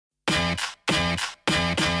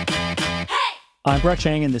I'm Brett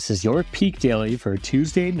Chang, and this is your Peak Daily for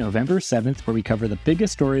Tuesday, November 7th, where we cover the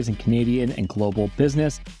biggest stories in Canadian and global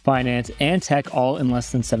business, finance, and tech, all in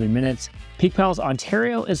less than 7 minutes. Peak Pals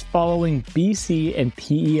Ontario is following BC and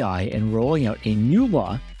PEI and rolling out a new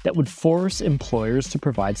law that would force employers to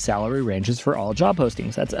provide salary ranges for all job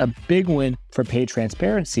postings. That's a big win for pay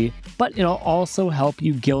transparency, but it'll also help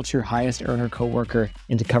you guilt your highest earner coworker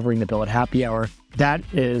into covering the bill at happy hour. That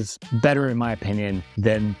is better, in my opinion,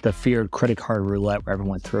 than the feared credit card roulette where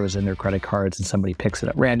everyone throws in their credit cards and somebody picks it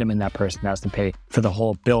at random and that person has to pay for the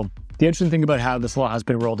whole bill. The interesting thing about how this law has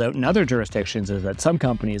been rolled out in other jurisdictions is that some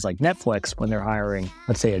companies like Netflix, when they're hiring,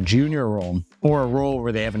 let's say, a junior role or a role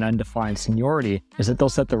where they have an undefined seniority, is that they'll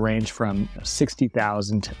set the range from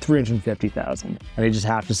 $60,000 to $350,000. And they just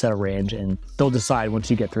have to set a range and they'll decide once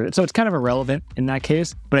you get through it. So it's kind of irrelevant in that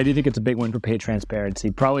case, but I do think it's a big win for pay transparency,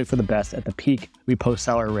 probably for the best. At the peak, we post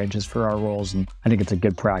salary ranges for our roles, and I think it's a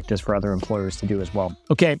good practice for other employers to do as well.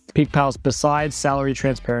 Okay, Peak Pals, besides salary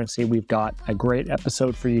transparency, we've got a great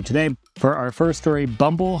episode for you today. For our first story,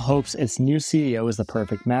 Bumble hopes its new CEO is the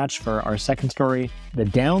perfect match. For our second story, the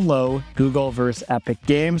down low, Google versus Epic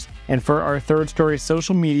Games. And for our third story,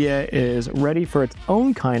 social media is ready for its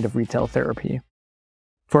own kind of retail therapy.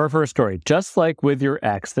 For our first story, just like with your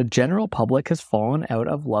ex, the general public has fallen out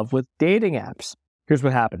of love with dating apps. Here's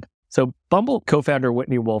what happened. So Bumble co-founder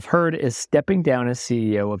Whitney Wolfe Herd is stepping down as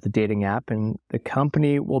CEO of the dating app, and the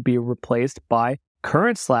company will be replaced by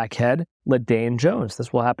current Slack head LaDain Jones.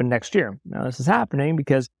 This will happen next year. Now, this is happening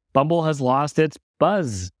because Bumble has lost its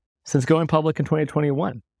buzz since going public in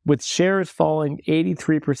 2021, with shares falling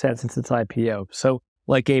 83% since its IPO. So,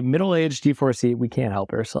 like a middle-aged D4C, we can't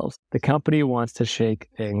help ourselves. The company wants to shake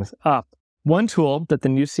things up. One tool that the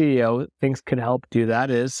new CEO thinks could help do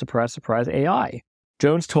that is, surprise, surprise, AI.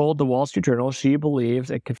 Jones told the Wall Street Journal she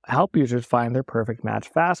believes it could help users find their perfect match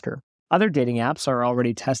faster. Other dating apps are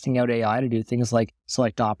already testing out AI to do things like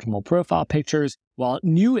select optimal profile pictures, while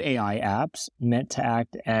new AI apps meant to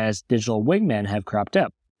act as digital wingmen have cropped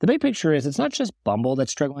up. The big picture is it's not just Bumble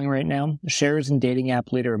that's struggling right now. Shares in dating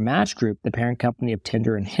app leader Match Group, the parent company of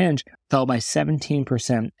Tinder and Hinge, fell by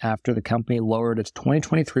 17% after the company lowered its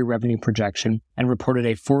 2023 revenue projection and reported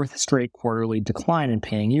a fourth straight quarterly decline in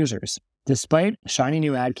paying users. Despite shiny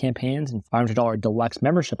new ad campaigns and $500 deluxe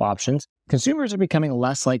membership options, consumers are becoming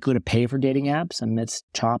less likely to pay for dating apps amidst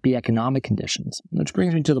choppy economic conditions, which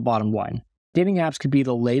brings me to the bottom line. Dating apps could be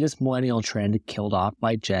the latest millennial trend killed off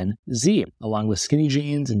by Gen Z, along with skinny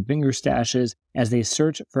jeans and finger stashes, as they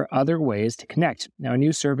search for other ways to connect. Now, a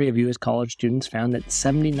new survey of U.S. college students found that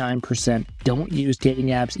 79% don't use dating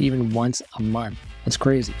apps even once a month. That's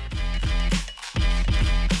crazy.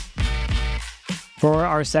 For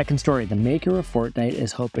our second story, the maker of Fortnite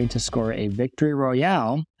is hoping to score a victory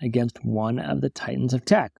royale against one of the titans of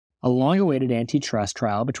tech. A long-awaited antitrust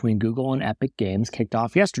trial between Google and Epic Games kicked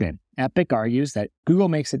off yesterday. Epic argues that Google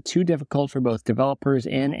makes it too difficult for both developers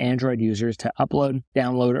and Android users to upload,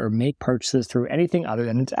 download, or make purchases through anything other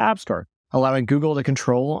than its App Store, allowing Google to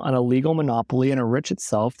control an illegal monopoly and enrich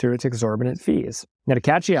itself through its exorbitant fees. Now, to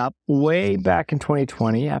catch you up, way back in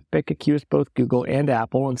 2020, Epic accused both Google and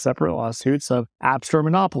Apple in separate lawsuits of App Store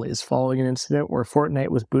monopolies following an incident where Fortnite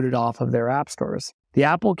was booted off of their app stores. The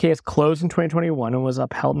Apple case closed in 2021 and was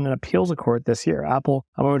upheld in an appeals court this year. Apple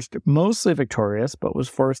emerged mostly victorious, but was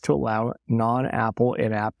forced to allow non-Apple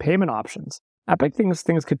in-app payment options. Epic thinks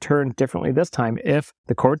things could turn differently this time if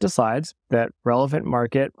the court decides that relevant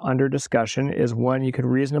market under discussion is one you could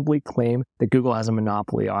reasonably claim that Google has a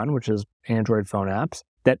monopoly on, which is Android phone apps,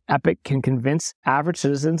 that Epic can convince average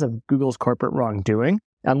citizens of Google's corporate wrongdoing.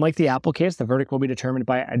 Unlike the Apple case, the verdict will be determined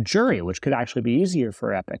by a jury, which could actually be easier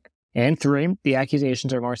for Epic. And three, the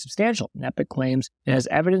accusations are more substantial. Epic claims it has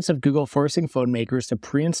evidence of Google forcing phone makers to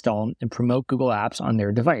pre-install and promote Google apps on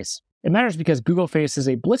their device. It matters because Google faces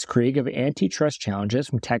a blitzkrieg of antitrust challenges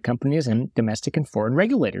from tech companies and domestic and foreign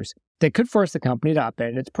regulators that could force the company to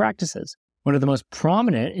upend its practices. One of the most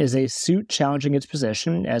prominent is a suit challenging its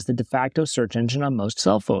position as the de facto search engine on most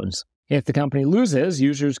cell phones. If the company loses,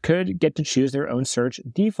 users could get to choose their own search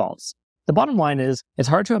defaults. The bottom line is, it's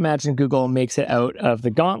hard to imagine Google makes it out of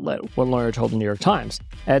the gauntlet, one lawyer told the New York Times.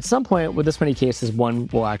 At some point, with this many cases, one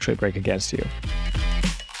will actually break against you.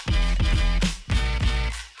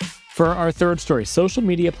 For our third story, social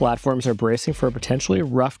media platforms are bracing for a potentially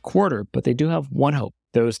rough quarter, but they do have one hope.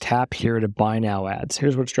 Those tap here to buy now ads.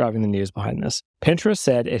 Here's what's driving the news behind this. Pinterest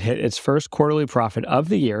said it hit its first quarterly profit of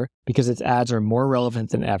the year because its ads are more relevant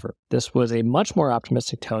than ever. This was a much more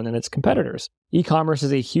optimistic tone than its competitors. E-commerce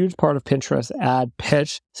is a huge part of Pinterest's ad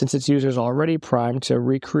pitch since its users are already primed to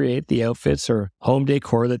recreate the outfits or home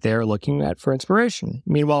decor that they are looking at for inspiration.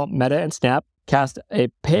 Meanwhile, Meta and Snap cast a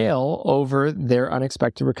pale over their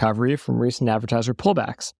unexpected recovery from recent advertiser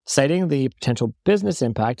pullbacks, citing the potential business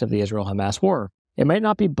impact of the Israel-Hamas war. It might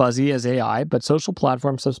not be buzzy as AI, but social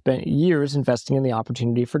platforms have spent years investing in the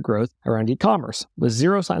opportunity for growth around e-commerce, with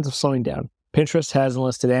zero signs of slowing down. Pinterest has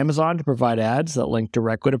enlisted Amazon to provide ads that link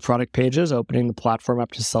directly to product pages, opening the platform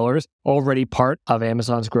up to sellers. Already part of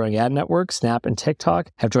Amazon's growing ad network, Snap and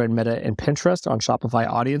TikTok have joined Meta and Pinterest on Shopify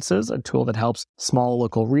Audiences, a tool that helps small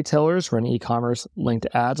local retailers run e-commerce linked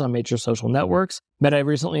ads on major social networks. Meta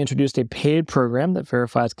recently introduced a paid program that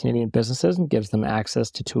verifies Canadian businesses and gives them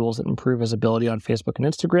access to tools that improve visibility on Facebook and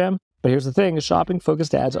Instagram. But here's the thing,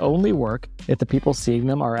 shopping-focused ads only work if the people seeing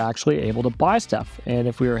them are actually able to buy stuff. And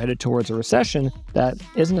if we are headed towards a recession, that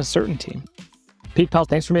isn't a certainty. Peak Pals,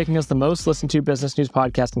 thanks for making us the most listened to business news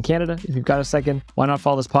podcast in Canada. If you've got a second, why not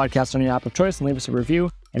follow this podcast on your app of choice and leave us a review?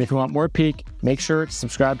 And if you want more Peak, make sure to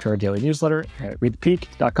subscribe to our daily newsletter at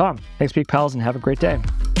readthepeak.com. Thanks, Peak Pals, and have a great day.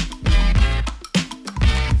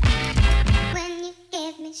 When you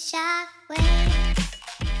give me shockwave.